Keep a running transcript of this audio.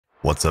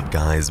What's up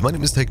guys, my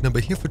name is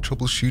TechNumber here for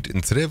Troubleshoot,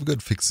 and today I've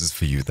got fixes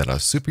for you that are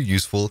super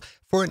useful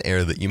for an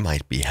error that you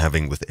might be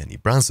having with any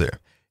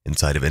browser.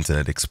 Inside of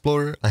Internet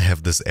Explorer, I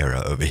have this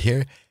error over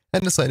here,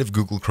 and inside of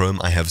Google Chrome,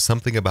 I have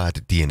something about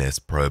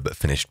DNS probe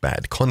finished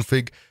bad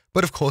config,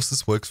 but of course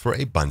this works for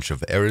a bunch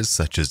of errors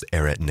such as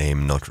error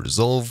name not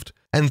resolved,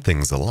 and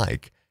things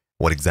alike.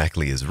 What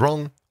exactly is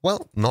wrong?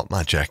 Well, not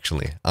much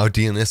actually. Our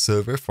DNS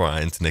server for our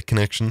internet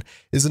connection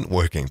isn't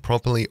working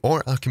properly,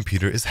 or our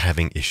computer is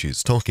having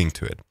issues talking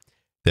to it.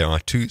 There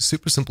are two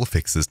super simple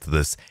fixes to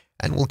this,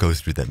 and we'll go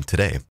through them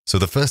today. So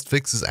the first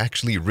fix is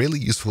actually really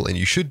useful, and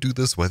you should do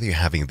this whether you're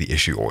having the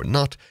issue or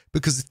not,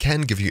 because it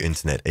can give your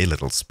internet a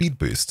little speed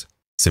boost.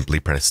 Simply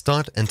press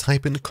start and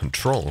type in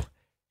control.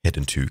 Head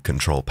into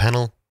control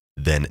panel,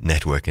 then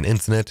network and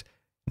internet,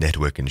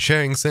 network and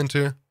sharing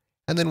center,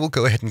 and then we'll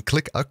go ahead and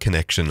click our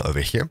connection over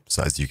here.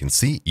 So as you can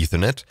see,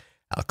 Ethernet,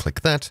 I'll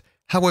click that.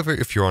 However,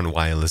 if you're on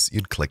wireless,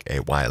 you'd click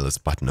a wireless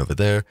button over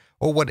there,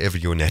 or whatever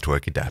your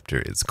network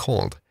adapter is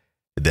called.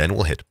 Then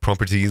we'll hit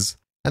Properties,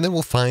 and then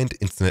we'll find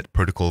Internet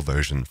Protocol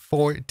version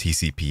 4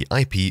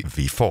 TCP/IP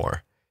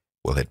v4.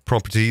 We'll hit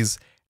Properties,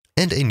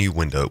 and a new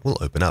window will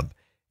open up.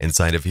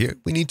 Inside of here,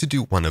 we need to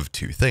do one of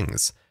two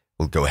things.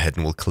 We'll go ahead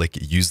and we'll click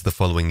Use the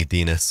following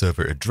DNS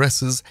server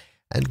addresses,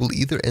 and we'll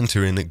either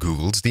enter in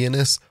Google's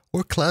DNS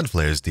or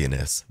Cloudflare's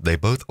DNS. They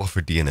both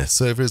offer DNS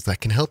servers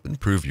that can help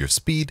improve your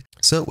speed,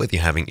 so whether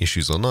you're having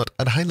issues or not,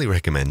 I'd highly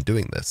recommend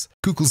doing this.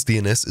 Google's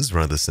DNS is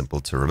rather simple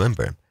to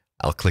remember.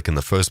 I'll click in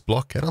the first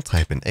block and I'll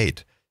type in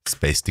 8,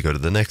 space to go to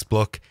the next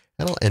block,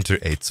 and I'll enter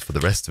 8s for the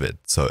rest of it.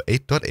 So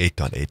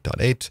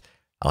 8.8.8.8,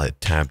 I'll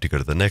hit tab to go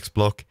to the next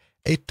block,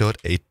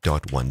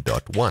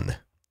 8.8.1.1.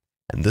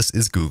 And this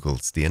is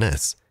Google's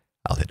DNS.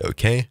 I'll hit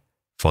OK,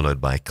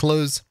 followed by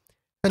close.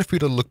 And if we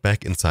were to look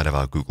back inside of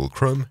our Google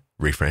Chrome,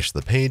 refresh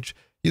the page,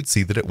 you'd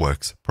see that it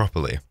works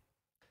properly.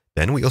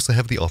 Then we also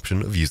have the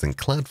option of using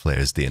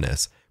Cloudflare's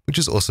DNS, which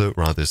is also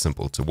rather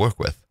simple to work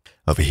with.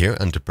 Over here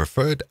under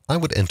preferred, I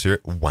would enter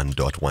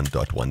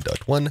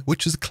 1.1.1.1,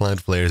 which is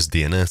Cloudflare's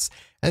DNS,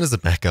 and as a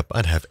backup,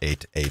 I'd have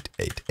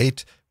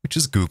 8.8.8.8, which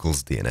is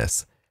Google's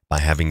DNS. By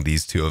having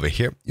these two over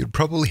here, you'd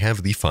probably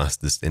have the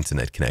fastest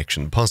internet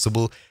connection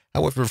possible.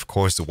 However, of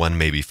course, one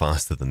may be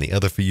faster than the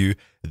other for you,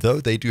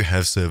 though they do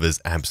have servers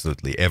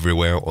absolutely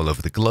everywhere all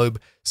over the globe,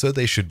 so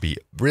they should be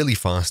really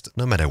fast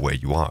no matter where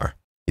you are.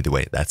 Either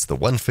way, that's the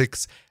one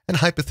fix, and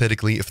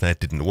hypothetically, if that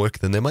didn't work,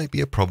 then there might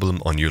be a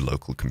problem on your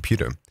local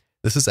computer.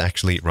 This is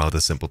actually rather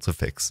simple to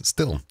fix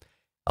still.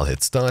 I'll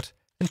hit start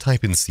and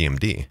type in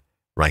CMD,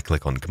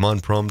 right-click on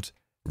command prompt,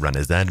 run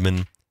as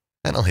admin,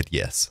 and I'll hit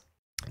yes.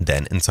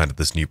 Then inside of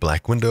this new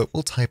black window,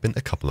 we'll type in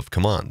a couple of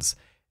commands.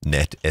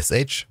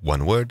 netsh,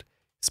 one word,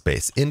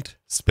 space int,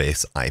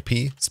 space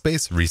IP,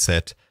 space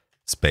reset,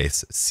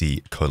 space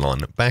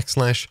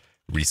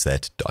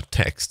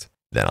c:\reset.text.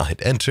 Then I'll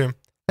hit enter,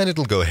 and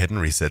it'll go ahead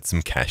and reset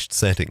some cached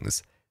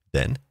settings.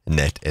 Then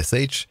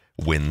netsh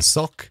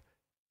winsock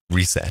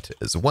reset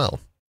as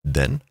well.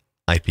 Then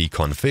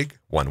ipconfig,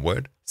 one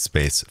word,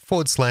 space /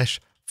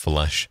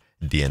 flush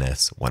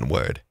DNS, one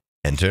word.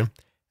 Enter.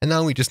 And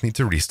now we just need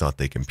to restart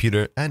the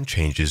computer and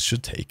changes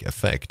should take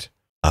effect.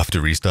 After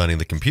restarting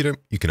the computer,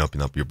 you can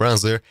open up your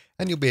browser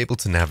and you'll be able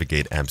to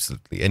navigate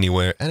absolutely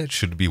anywhere, and it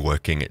should be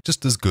working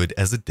just as good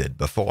as it did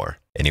before.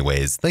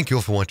 Anyways, thank you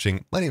all for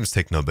watching. My name is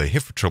TechNumber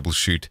here for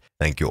Troubleshoot.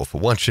 Thank you all for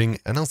watching,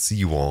 and I'll see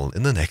you all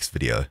in the next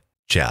video.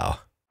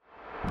 Ciao.